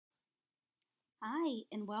Hi,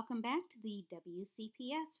 and welcome back to the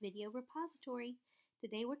WCPS Video Repository.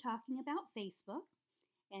 Today we're talking about Facebook,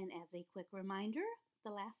 and as a quick reminder, the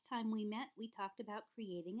last time we met, we talked about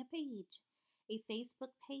creating a page. A Facebook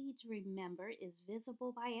page, remember, is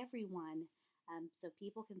visible by everyone, so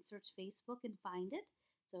people can search Facebook and find it.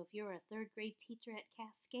 So if you're a third grade teacher at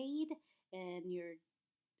Cascade and your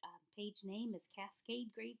page name is Cascade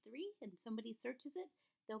Grade 3 and somebody searches it,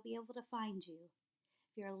 they'll be able to find you.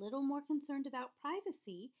 If you're a little more concerned about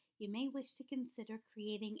privacy, you may wish to consider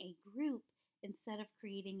creating a group instead of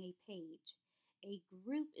creating a page. A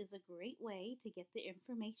group is a great way to get the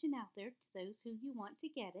information out there to those who you want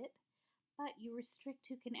to get it, but you restrict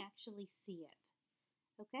who can actually see it.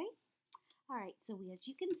 Okay? All right, so as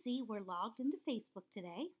you can see, we're logged into Facebook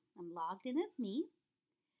today. I'm logged in as me.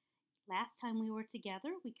 Last time we were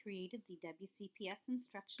together, we created the WCPS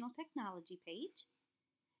Instructional Technology page.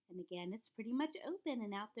 And again, it's pretty much open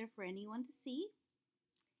and out there for anyone to see.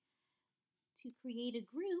 To create a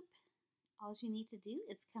group, all you need to do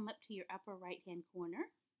is come up to your upper right-hand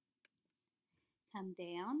corner, come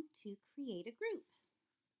down to create a group.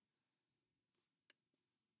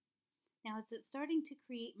 Now, as it's starting to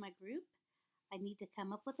create my group, I need to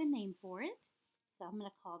come up with a name for it. So I'm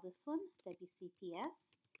going to call this one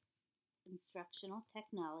WCPS Instructional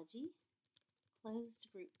Technology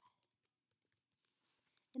Closed Group.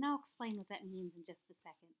 And I'll explain what that means in just a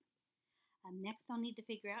second. Next, I'll need to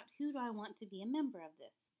figure out who do I want to be a member of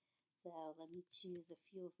this. So let me choose a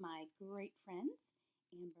few of my great friends,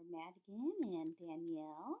 Amber Madigan and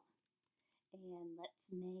Danielle. And let's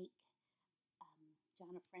make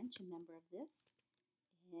Jonna French a member of this.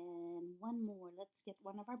 And one more. Let's get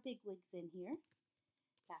one of our bigwigs in here,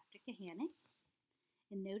 Dr. Kahanic.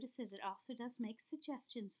 And notice that it also does make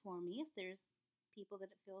suggestions for me if there's people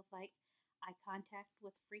that it feels like I contact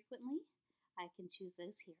with frequently. I can choose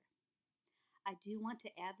those here. I do want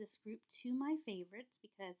to add this group to my favorites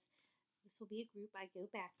because this will be a group I go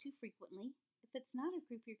back to frequently. If it's not a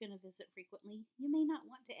group you're going to visit frequently, you may not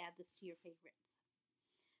want to add this to your favorites.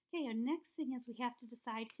 Okay, our next thing is we have to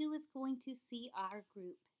decide who is going to see our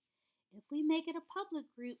group. If we make it a public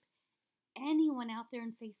group, anyone out there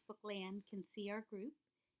in Facebook land can see our group.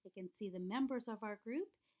 It can see the members of our group,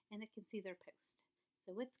 and it can see their post.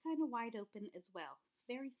 So it's kind of wide open as well. It's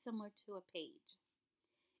very similar to a page.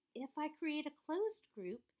 If I create a closed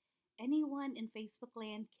group, anyone in Facebook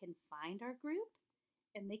land can find our group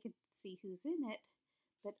and they can see who's in it,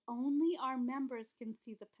 but only our members can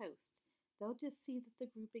see the post. They'll just see that the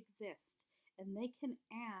group exists and they can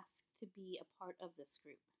ask to be a part of this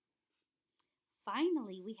group.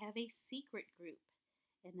 Finally, we have a secret group,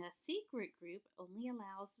 and a secret group only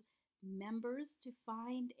allows members to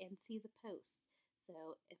find and see the post.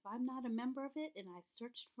 So if I'm not a member of it and I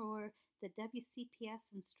searched for the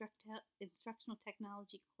WCPS Instructional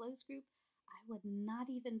Technology Closed Group, I would not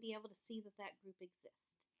even be able to see that that group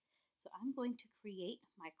exists. So I'm going to create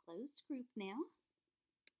my closed group now.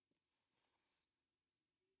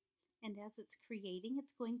 And as it's creating,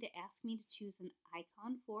 it's going to ask me to choose an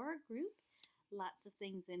icon for our group. Lots of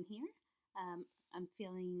things in here. I'm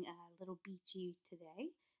feeling a little beachy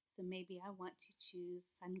today, so maybe I want to choose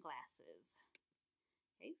sunglasses.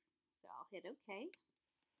 Okay, so I'll hit OK.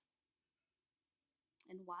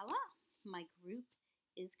 And voila, my group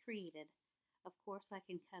is created. Of course, I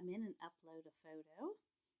can come in and upload a photo,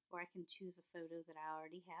 or I can choose a photo that I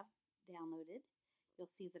already have downloaded.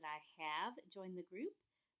 You'll see that I have joined the group,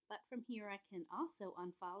 but from here I can also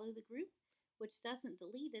unfollow the group, which doesn't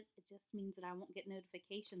delete it. It just means that I won't get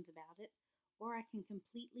notifications about it, or I can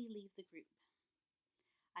completely leave the group.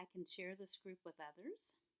 I can share this group with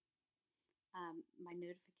others. My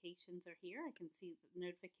notifications are here. I can see that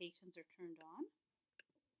notifications are turned on.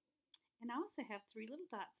 And I also have three little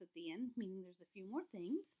dots at the end, meaning there's a few more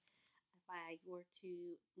things. If I were to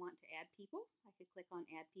want to add people, I could click on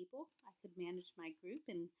Add People. I could manage my group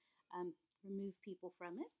and remove people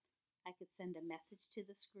from it. I could send a message to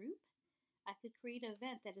this group. I could create an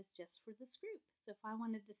event that is just for this group. So if I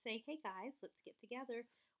wanted to say, hey guys, let's get together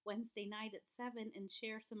Wednesday night at 7 and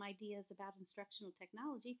share some ideas about instructional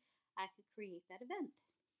technology, I could create that event.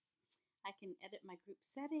 I can edit my group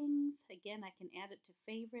settings. Again, I can add it to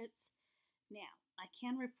favorites. Now, I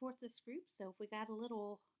can report this group, so if we got a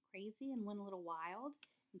little crazy and went a little wild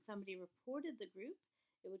and somebody reported the group,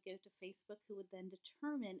 it would go to Facebook, who would then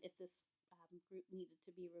determine if this group needed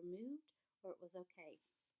to be removed or it was okay.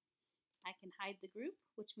 I can hide the group,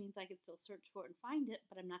 which means I could still search for it and find it,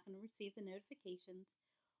 but I'm not going to receive the notifications,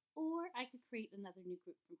 or I could create another new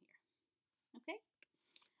group from here. Okay?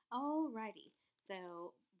 Alrighty,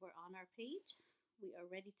 so we're on our page. We are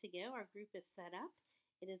ready to go. Our group is set up.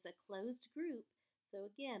 It is a closed group. So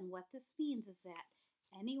again, what this means is that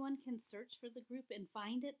anyone can search for the group and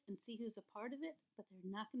find it and see who's a part of it, but they're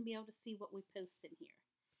not going to be able to see what we post in here.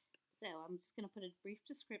 So I'm just going to put a brief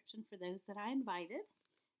description for those that I invited,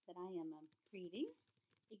 that I am creating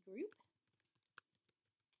a group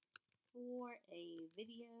for a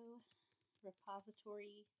video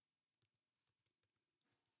repository.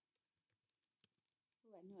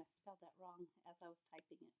 Oh, I knew I spelled that wrong as I was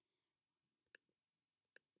typing it.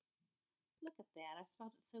 Look at that. I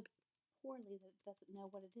spelled it so poorly that it doesn't know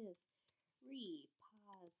what it is.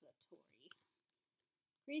 Repository.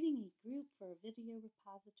 Creating a group for a video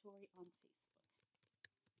repository on Facebook.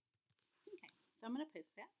 Okay, so I'm going to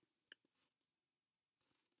post that.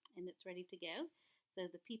 And it's ready to go. So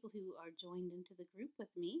the people who are joined into the group with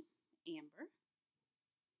me, Amber,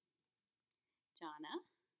 Jonna,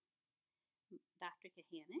 Dr.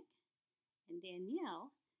 Kahanic, and Danielle,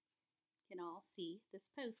 can all see this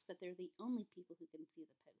post, but they're the only people who can see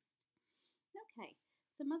the post. Okay,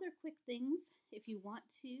 some other quick things. If you want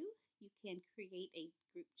to, you can create a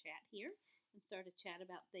group chat here and start a chat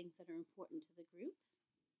about things that are important to the group.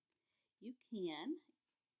 You can,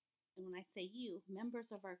 and when I say you,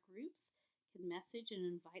 members of our groups can message and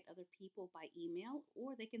invite other people by email,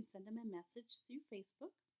 or they can send them a message through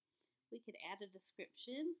Facebook. We could add a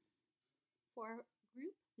description for our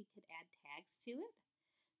group. We could add tags to it.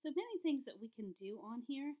 So many things that we can do on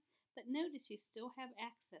here, but notice you still have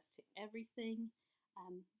access to everything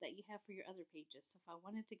that you have for your other pages. So if I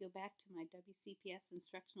wanted to go back to my WCPS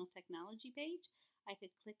Instructional Technology page, I could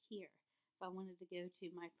click here. If I wanted to go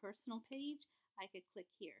to my personal page, I could click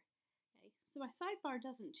here. Okay, so my sidebar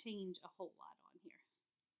doesn't change a whole lot on here.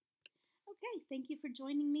 Okay, thank you for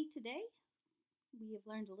joining me today. We have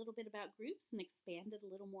learned a little bit about groups and expanded a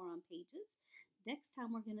little more on pages. Next time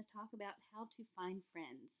we're going to talk about how to find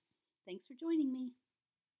friends. Thanks for joining me.